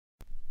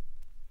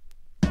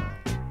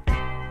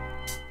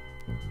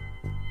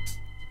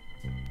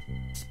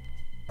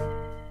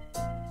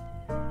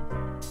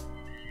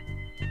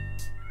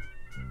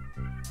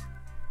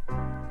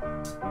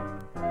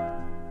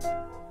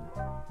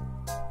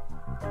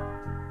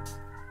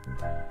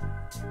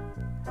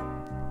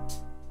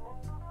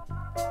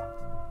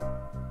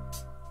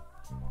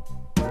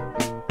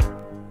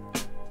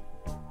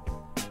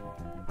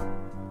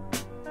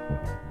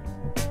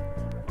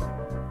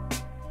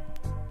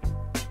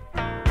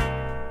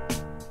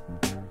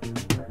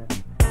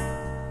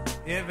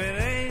If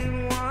it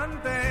ain't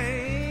one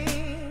thing,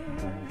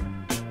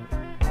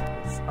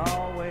 it's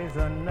always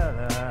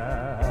another.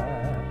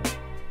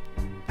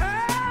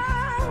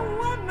 I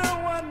wonder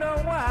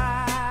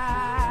why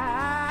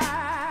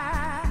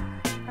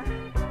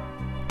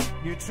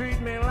you treat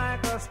me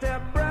like a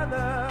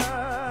stepbrother.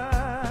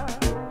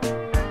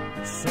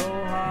 So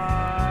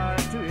hard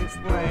to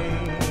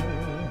explain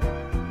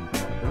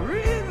the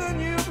reason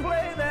you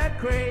play that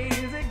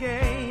crazy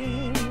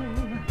game.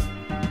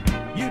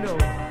 You know,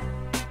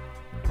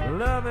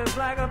 love is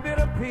like a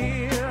bitter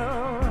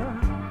pill,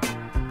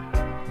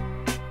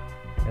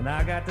 and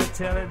I got to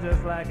tell it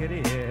just like it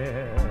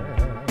is.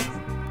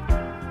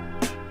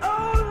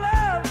 Oh,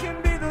 love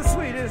can be the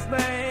sweetest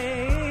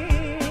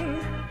thing,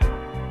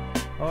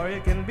 or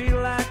it can be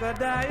like a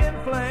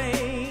dying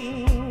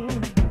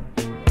flame.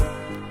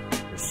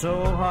 It's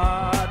so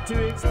hard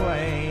to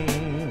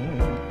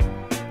explain.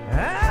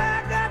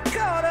 I got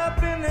caught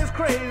up in this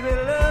crazy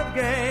love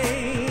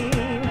game.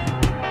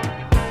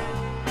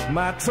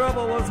 My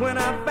trouble was when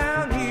I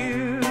found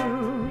you,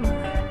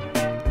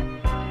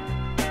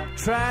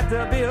 tried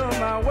to build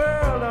my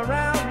world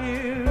around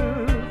you.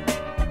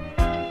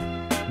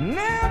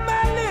 Now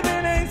my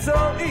living ain't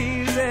so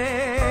easy.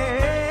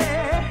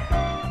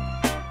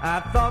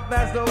 I thought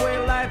that's the way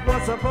life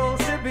was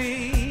supposed to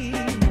be.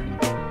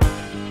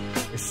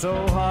 It's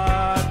so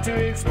hard to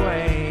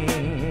explain.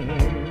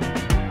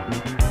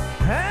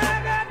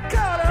 I got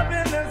caught up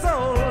in this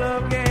old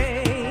love game.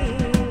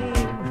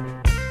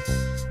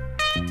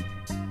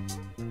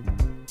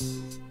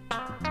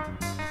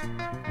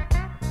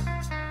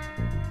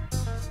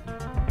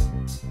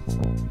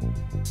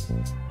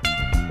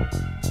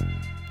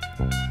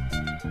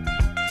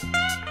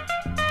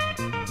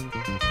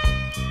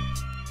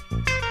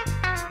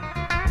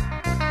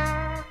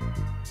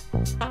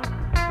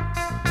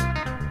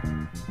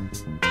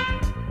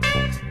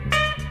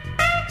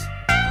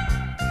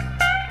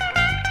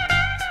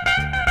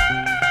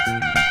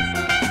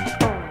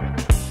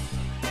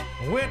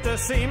 Went to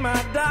see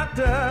my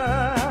doctor,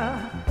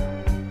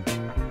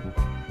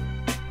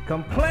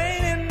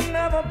 complaining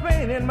of a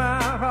pain in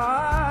my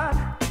heart.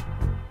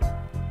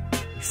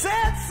 He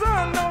said,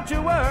 son, don't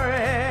you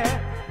worry.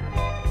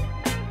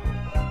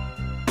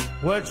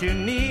 What you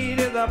need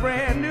is a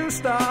brand new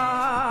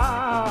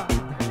start.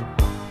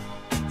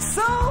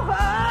 So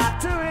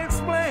hard to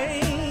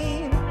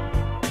explain,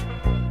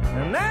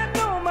 and I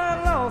know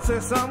my loss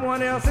is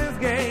someone else's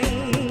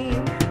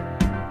gain.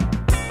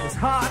 It's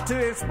hard to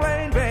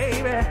explain,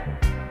 baby.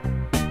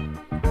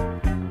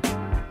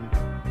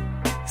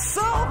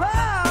 So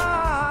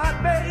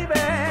hard,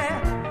 baby.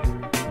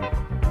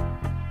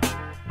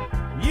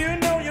 You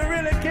know you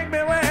really kick me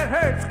where it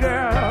hurts,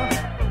 girl.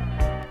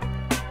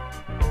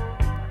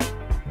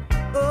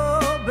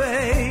 Oh,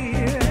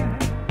 baby.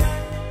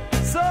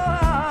 So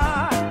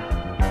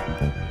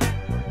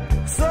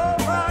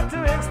hard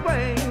to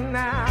explain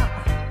now.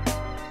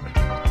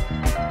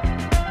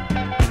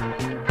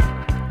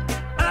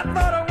 I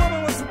thought a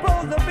woman was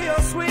supposed to be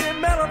a sweet and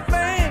mellow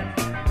thing,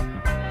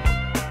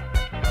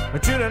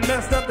 but you done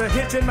messed up the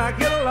hitch in my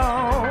get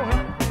along.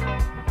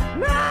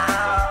 No,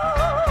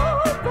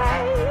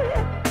 baby.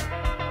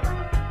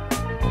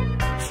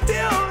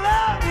 Still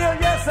love you,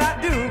 yes I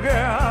do,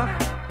 girl.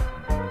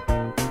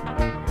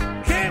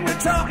 Can we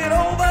talk it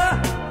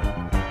over?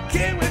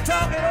 Can we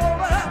talk it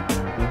over?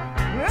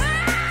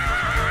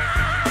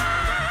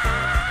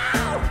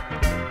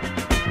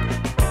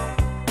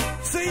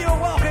 See you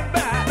walking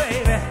by,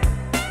 baby.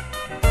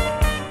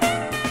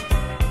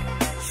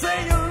 Say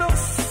you look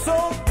so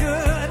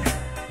good.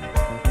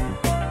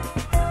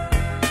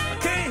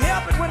 Can't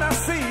help it when I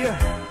see you.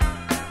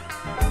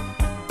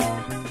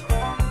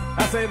 I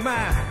say,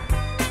 man,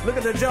 look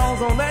at the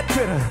jaws on that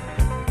critter.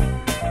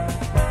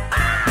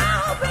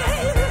 Oh,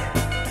 baby.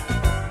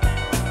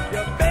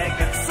 You make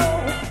it so.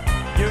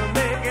 You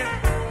make it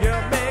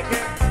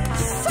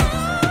so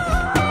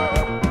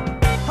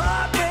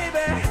hard,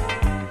 baby.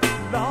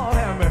 Lord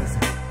have mercy.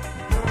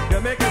 You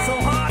make it so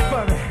hard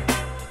for me.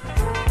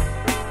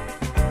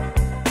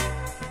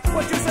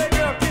 What you say,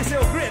 girl? Kiss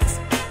your grits.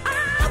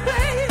 Ah,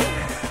 baby.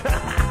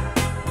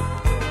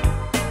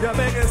 You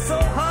make it so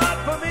hard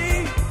for me,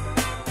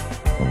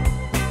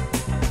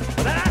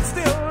 but I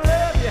still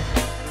love you.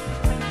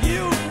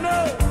 You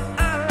know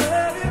I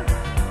love you.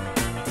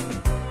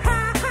 Ha,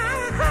 ha,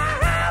 ha,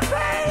 ha,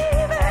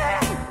 baby.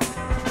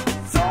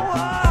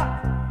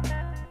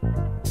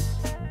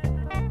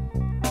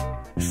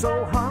 So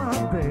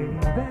hard,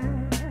 baby.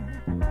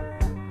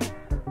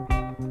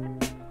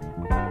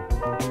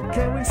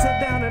 Can we sit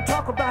down and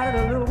talk about it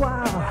a little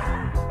while?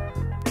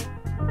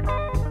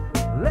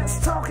 Let's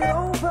talk it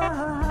over.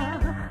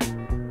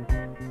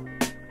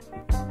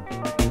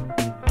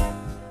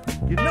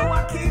 You know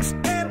I can't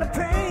stand the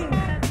pain.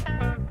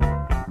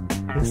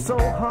 It's so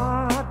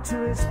hard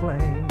to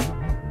explain.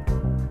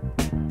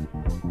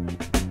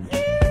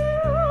 You,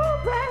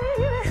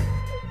 baby,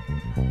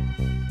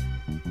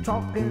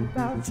 talking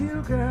about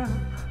you, girl.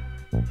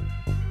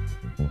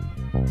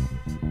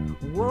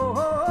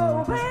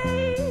 Whoa,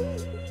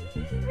 baby,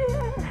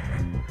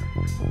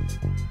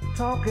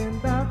 talking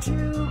about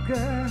you,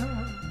 girl.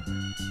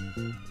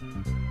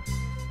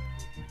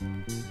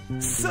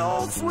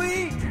 So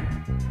sweet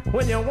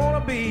when you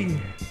wanna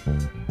be.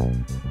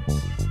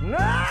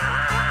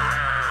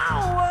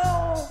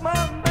 Oh,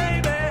 my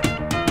baby.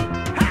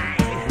 Hey,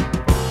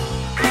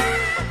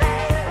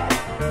 baby.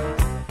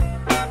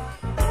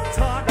 It's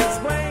hard to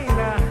explain.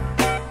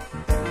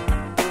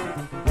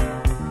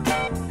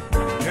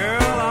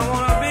 Girl, I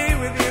wanna be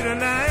with you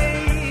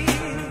tonight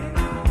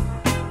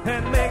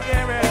and make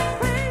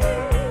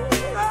everything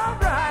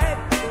alright.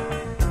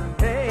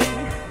 Hey,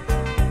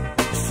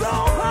 so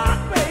hot,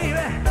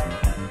 baby.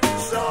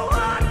 So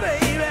hot,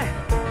 baby.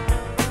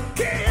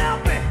 Can't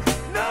help it.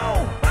 No,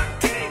 I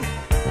can't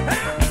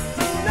help it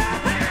now,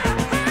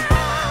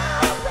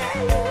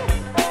 baby.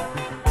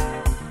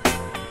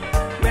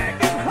 Make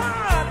it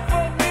hard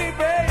for me,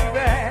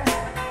 baby.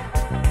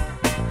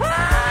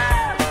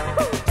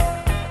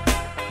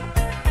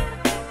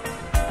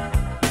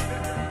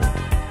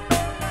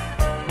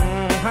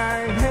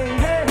 Hey, hey,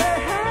 hey, hey,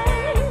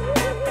 hey.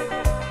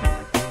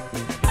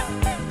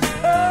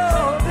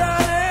 Oh,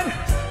 darling,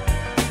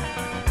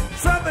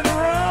 something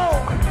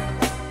wrong.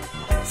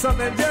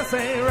 Something just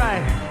ain't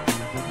right.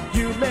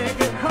 You make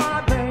it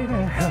hard,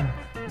 baby.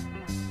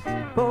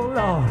 Oh,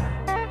 Lord.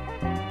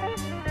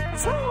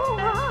 So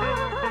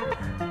hard.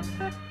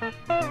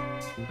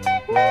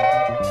 Ooh,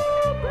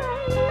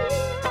 baby.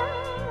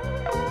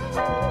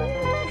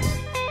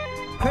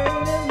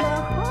 Pain in my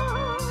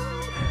heart.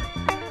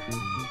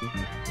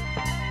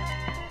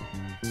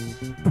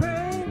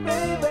 Pain,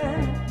 baby.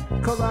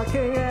 'Cause I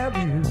can't have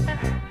you.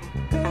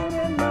 Pain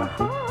in my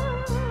heart.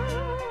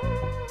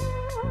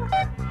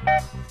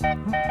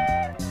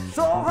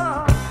 So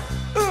hard,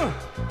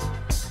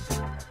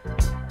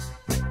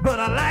 but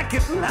I like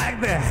it like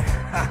that.